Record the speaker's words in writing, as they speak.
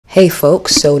Hey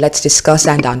folks, so let's discuss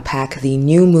and unpack the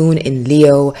new moon in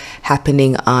Leo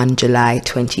happening on July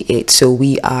 28th. So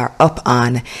we are up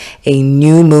on a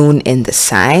new moon in the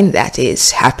sign that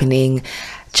is happening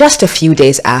just a few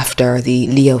days after the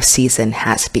Leo season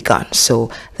has begun.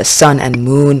 So the sun and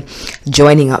moon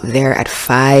joining up there at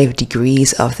 5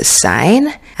 degrees of the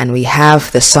sign. And we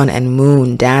have the sun and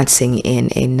moon dancing in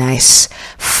a nice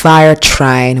fire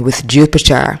trine with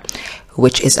Jupiter,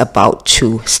 which is about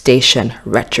to station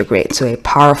retrograde. So a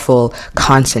powerful,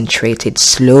 concentrated,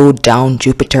 slowed down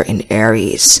Jupiter in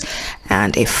Aries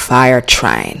and a fire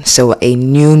trine. So a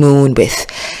new moon with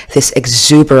this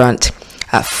exuberant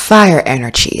fire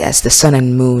energy as the sun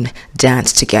and moon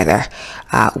dance together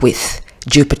with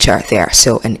Jupiter there.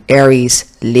 So an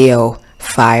Aries, Leo,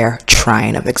 fire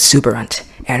trine of exuberant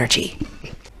energy.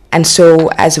 And so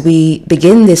as we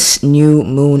begin this new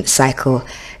moon cycle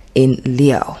in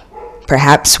Leo,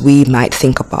 perhaps we might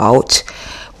think about,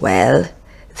 well,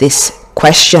 this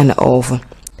question of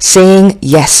saying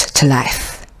yes to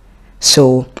life.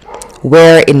 So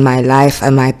where in my life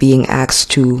am I being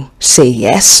asked to say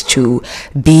yes, to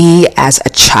be as a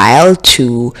child,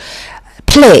 to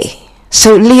play?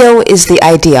 So Leo is the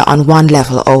idea on one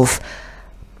level of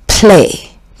play,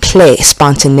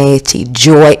 spontaneity,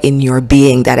 joy in your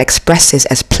being that expresses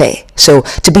as play. So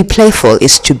to be playful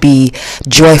is to be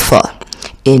joyful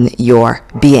in your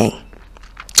being.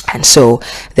 And so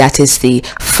that is the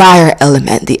fire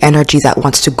element, the energy that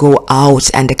wants to go out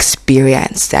and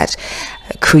experience, that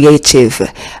creative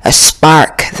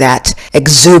spark, that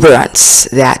exuberance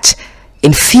that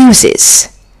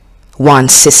infuses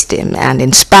one's system and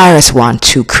inspires one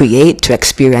to create, to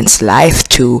experience life,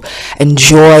 to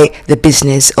enjoy the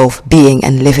business of being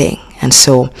and living. And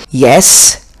so,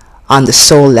 yes, on the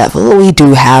soul level, we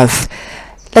do have,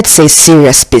 let's say,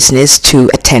 serious business to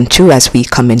attend to as we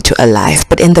come into a life.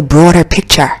 But in the broader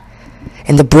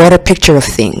picture of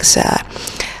things,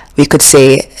 we could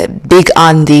say big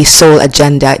on the soul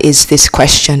agenda is this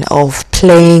question of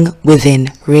playing within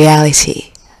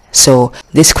reality. So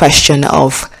this question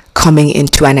of coming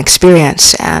into an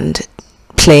experience and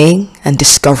playing and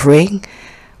discovering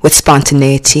with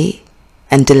spontaneity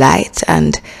and delight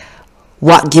and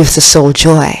what gives the soul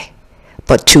joy,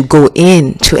 but to go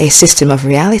into a system of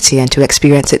reality and to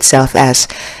experience itself as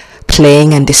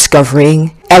playing and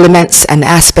discovering elements and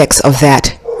aspects of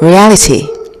that reality.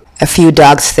 A few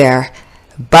dogs there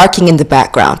barking in the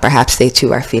background. Perhaps they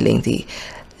too are feeling the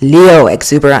Leo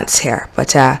exuberance here.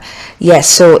 But yes,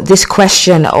 so this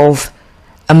question of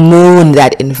a moon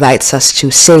that invites us to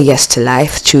say yes to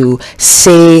life, to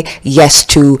say yes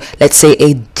to, let's say,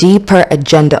 a deeper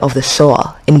agenda of the soul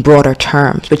in broader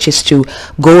terms, which is to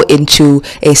go into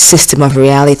a system of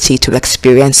reality, to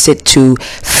experience it, to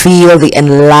feel the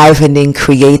enlivening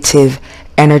creative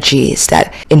energies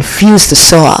that infuse the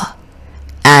soul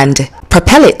and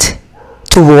propel it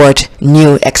toward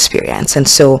new experience. And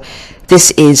so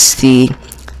this is the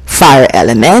fire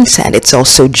element, and it's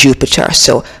also Jupiter.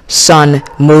 So sun,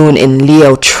 moon in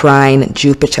Leo trine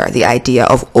Jupiter, the idea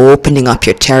of opening up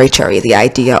your territory, the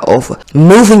idea of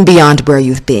moving beyond where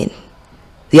you've been,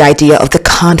 the idea of the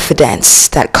confidence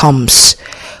that comes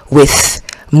with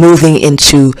moving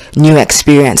into new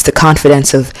experience, the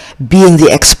confidence of being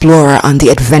the explorer on the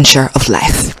adventure of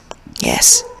life.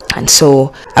 Yes. And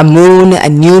so a moon, a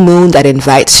new moon that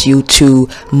invites you to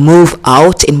move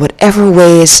out in whatever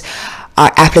ways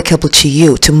are applicable to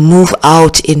you, to move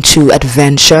out into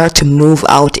adventure, to move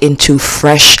out into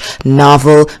fresh,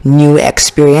 novel, new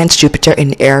experience, Jupiter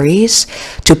in Aries,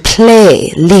 to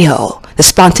play, Leo, the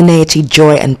spontaneity,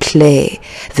 joy, and play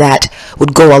that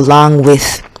would go along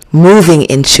with moving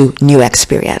into new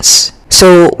experience.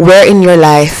 So where in your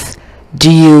life do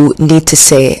you need to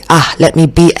say, let me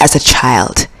be as a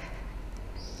child?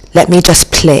 Let me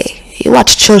just play. You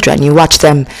watch children, you watch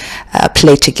them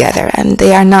play together, and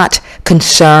they are not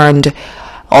concerned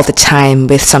all the time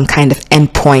with some kind of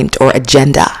endpoint or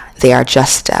agenda. They are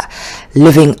just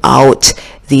living out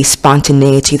the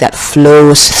spontaneity that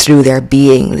flows through their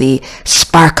being, the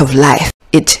spark of life.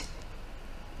 It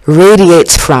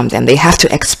radiates from them. They have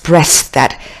to express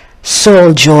that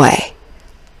soul joy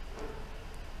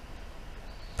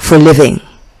for living,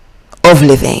 of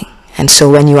living. And so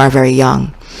when you are very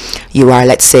young, you are,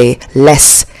 let's say,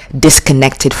 less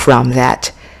disconnected from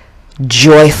that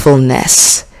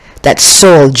joyfulness, that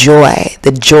soul joy,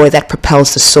 the joy that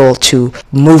propels the soul to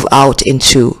move out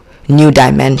into new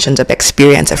dimensions of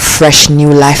experience, a fresh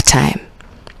new lifetime,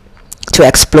 to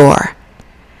explore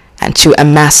and to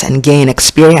amass and gain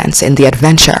experience in the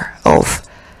adventure of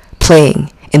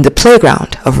playing in the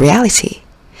playground of reality.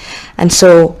 And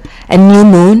so a new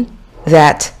moon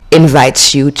that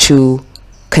invites you to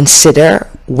consider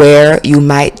where you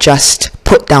might just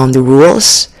put down the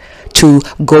rules, to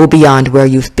go beyond where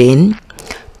you've been,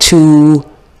 to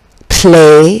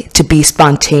play, to be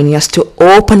spontaneous, to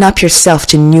open up yourself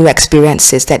to new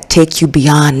experiences that take you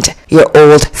beyond your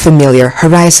old familiar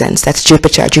horizons. That's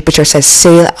Jupiter. Jupiter says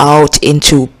sail out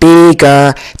into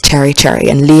bigger territory,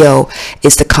 and Leo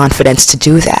is the confidence to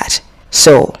do that.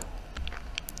 So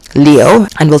Leo,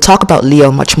 and we'll talk about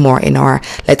Leo much more in our,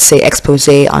 let's say, expose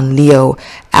on Leo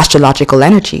astrological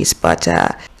energies, but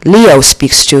Leo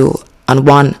speaks to, on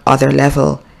one other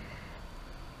level,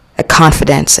 a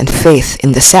confidence and faith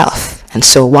in the self. And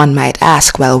so one might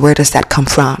ask, well, where does that come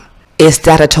from? Is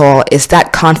that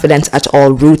confidence at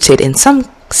all rooted in some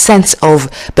sense of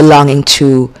belonging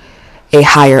to a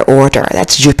higher order?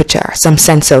 That's Jupiter. Some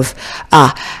sense of,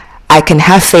 I can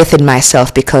have faith in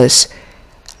myself because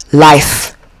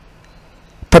life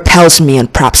propels me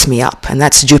and props me up. And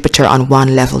that's Jupiter on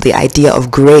one level. The idea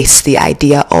of grace, the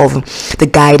idea of the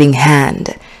guiding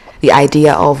hand, the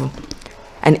idea of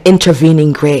an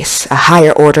intervening grace, a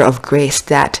higher order of grace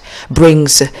that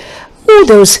brings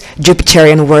those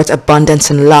Jupiterian words, abundance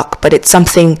and luck, but it's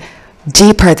something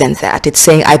deeper than that. It's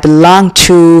saying I belong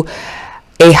to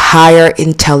a higher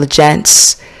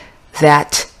intelligence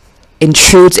that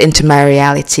intrudes into my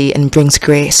reality and brings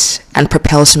grace and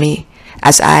propels me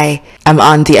as I am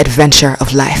on the adventure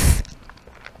of life.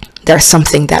 There's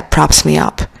something that props me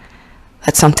up.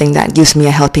 That's something that gives me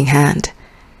a helping hand.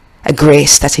 A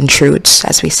grace that intrudes,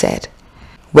 as we said.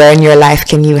 Where in your life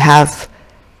can you have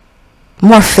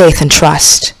more faith and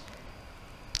trust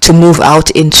to move out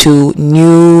into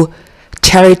new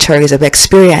territories of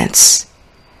experience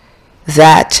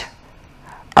that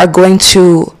are going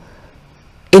to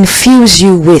infuse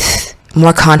you with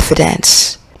more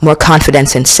confidence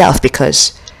in self,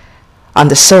 because on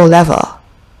the soul level,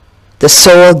 the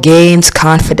soul gains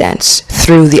confidence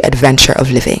through the adventure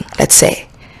of living, let's say.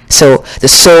 So the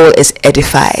soul is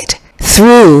edified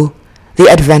through the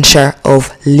adventure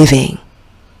of living.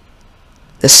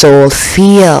 The soul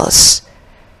feels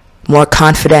more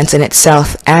confidence in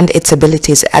itself and its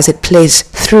abilities as it plays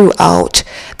throughout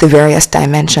the various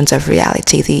dimensions of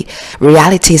reality, the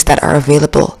realities that are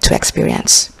available to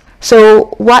experience.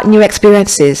 So what new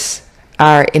experiences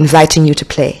are inviting you to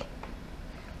play?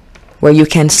 Where you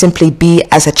can simply be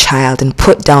as a child and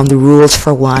put down the rules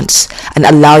for once and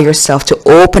allow yourself to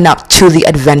open up to the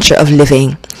adventure of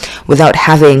living without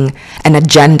having an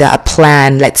agenda, a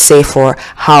plan, let's say, for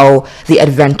how the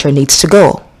adventure needs to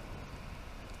go.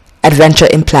 Adventure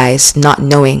implies not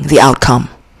knowing the outcome.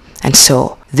 And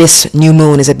so this new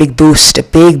moon is a big boost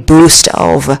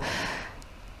of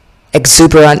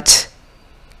exuberant,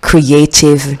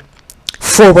 creative,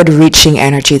 forward-reaching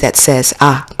energy that says,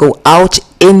 go out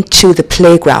into the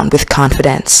playground with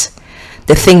confidence.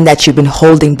 The thing that you've been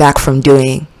holding back from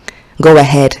doing, go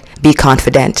ahead, be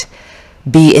confident,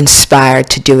 be inspired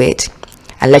to do it,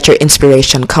 and let your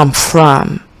inspiration come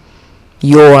from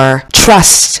your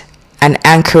trust and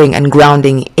anchoring and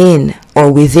grounding in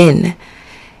or within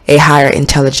a higher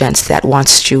intelligence that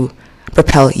wants to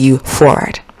propel you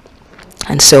forward.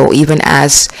 And so even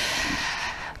as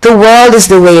the world is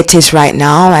the way it is right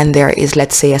now, and there is,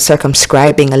 let's say, a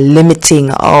circumscribing, a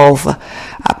limiting of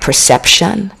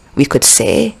perception, we could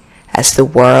say, as the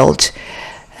world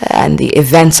and the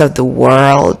events of the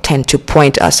world tend to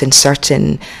point us in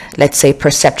certain, let's say,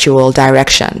 perceptual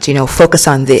directions. Focus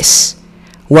on this.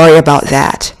 Worry about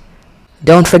that.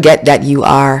 Don't forget that you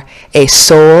are a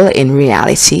soul in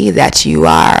reality, that you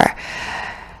are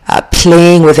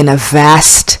playing within a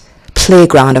vast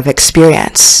playground of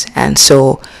experience. And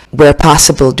so where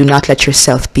possible, do not let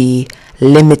yourself be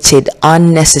limited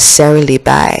unnecessarily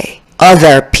by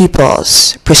other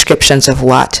people's prescriptions of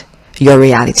what your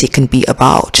reality can be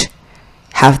about.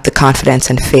 Have the confidence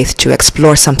and faith to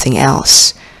explore something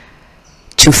else,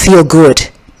 to feel good,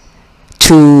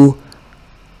 to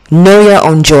know your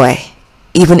own joy,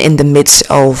 even in the midst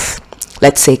of,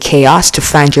 let's say, chaos, to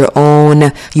find your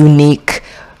own unique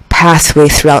pathway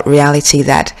throughout reality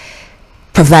that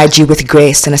provides you with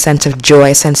grace and a sense of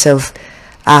joy, a sense of,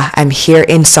 I'm here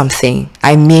in something,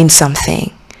 I mean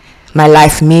something, my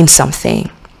life means something.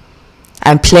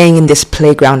 I'm playing in this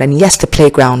playground, and yes, the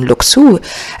playground looks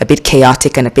a bit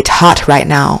chaotic and a bit hot right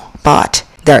now, but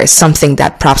there is something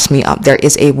that props me up. There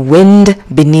is a wind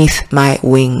beneath my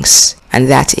wings, and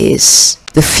that is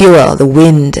the fuel, the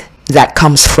wind that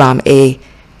comes from a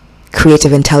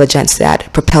creative intelligence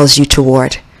that propels you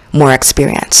toward more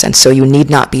experience. And so you need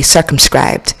not be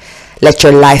circumscribed. Let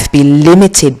your life be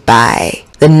limited by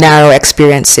the narrow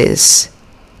experiences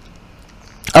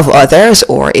of others,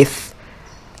 or if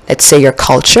let's say your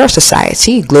culture,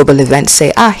 society, global events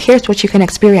say, here's what you can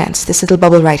experience. This little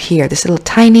bubble right here, this little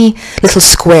tiny little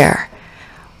square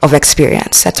of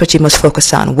experience. That's what you must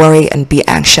focus on. Worry and be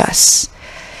anxious.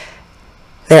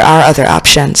 There are other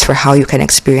options for how you can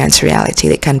experience reality.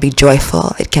 It can be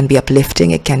joyful, it can be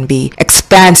uplifting, it can be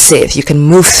expansive. You can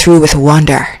move through with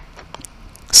wonder.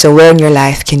 So where in your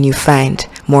life can you find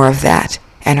more of that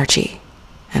energy?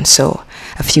 And so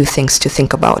a few things to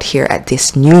think about here at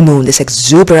this new moon, this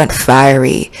exuberant,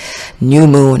 fiery new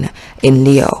moon in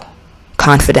Leo.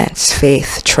 Confidence,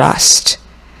 faith, trust,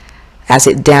 as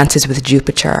it dances with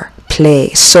Jupiter. Play,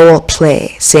 soul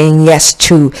play, saying yes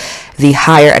to the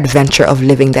higher adventure of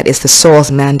living that is the soul's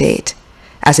mandate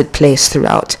as it plays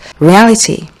throughout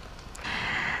reality.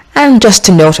 And just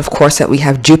to note, of course, that we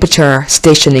have Jupiter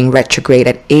stationing retrograde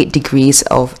at 8 degrees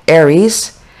of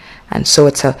Aries. And so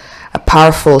it's a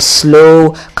powerful,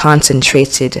 slow,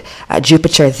 concentrated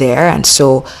Jupiter there. And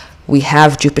so we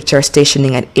have Jupiter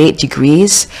stationing at 8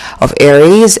 degrees of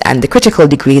Aries, and the critical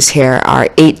degrees here are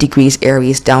 8 degrees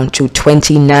Aries down to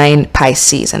 29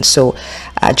 Pisces. And so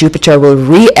Jupiter will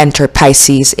re-enter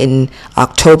Pisces in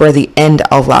October, the end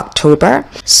of October.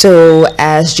 So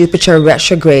as Jupiter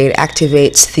retrograde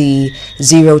activates the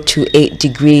 0 to 8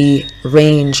 degree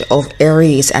range of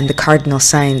Aries and the cardinal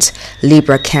signs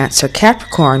Libra, Cancer,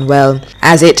 Capricorn, well,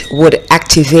 as it would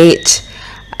activate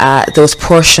those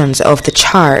portions of the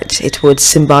chart, it would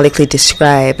symbolically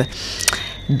describe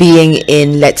being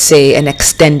in, let's say, an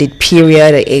extended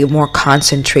period, a more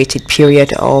concentrated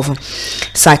period of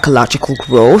psychological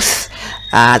growth,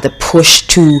 the push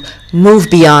to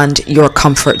move beyond your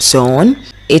comfort zone.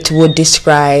 It would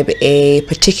describe a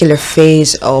particular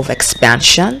phase of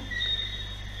expansion,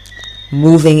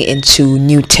 moving into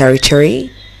new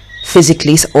territory,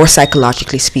 physically or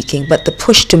psychologically speaking, but the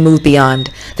push to move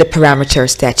beyond the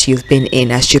parameters that you've been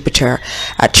in as Jupiter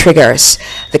triggers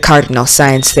the cardinal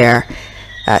signs there.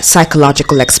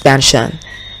 Psychological expansion,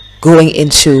 going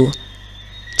into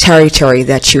territory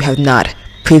that you have not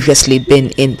previously been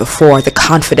in before, the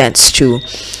confidence to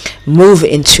move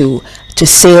into, to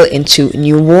sail into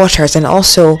new waters, and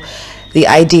also the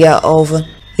idea of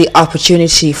the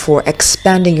opportunity for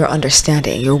expanding your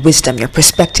understanding, your wisdom, your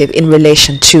perspective in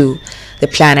relation to the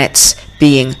planets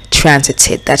being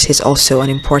transited. That is also an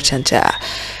important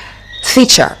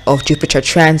feature of Jupiter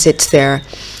transits there,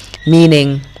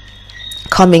 meaning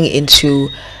coming into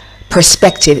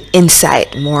perspective,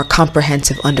 insight, more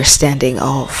comprehensive understanding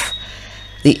of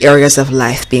the areas of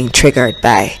life being triggered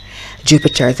by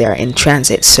Jupiter there in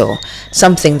transit. So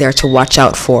something there to watch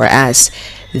out for as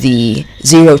the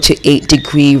 0 to 8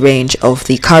 degree range of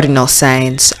the cardinal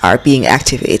signs are being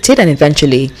activated, and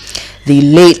eventually the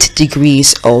late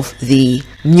degrees of the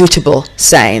mutable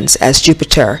signs as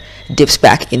Jupiter dips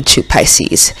back into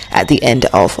Pisces at the end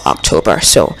of October.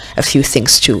 So a few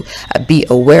things to be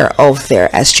aware of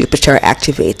there as Jupiter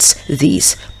activates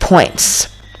these points.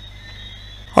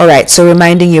 Alright, so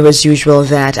reminding you as usual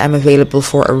that I'm available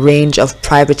for a range of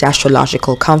private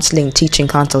astrological counseling, teaching,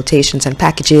 consultations, and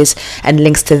packages, and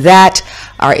links to that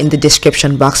are in the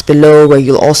description box below, where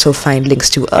you'll also find links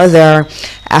to other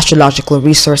astrological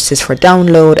resources for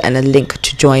download and a link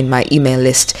to join my email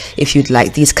list if you'd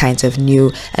like these kinds of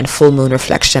new and full moon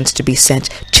reflections to be sent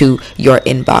to your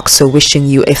inbox. So wishing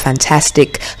you a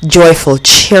fantastic, joyful,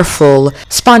 cheerful,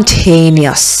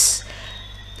 spontaneous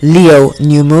Leo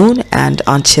new moon, and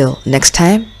until next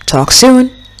time, talk soon.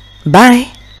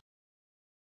 Bye.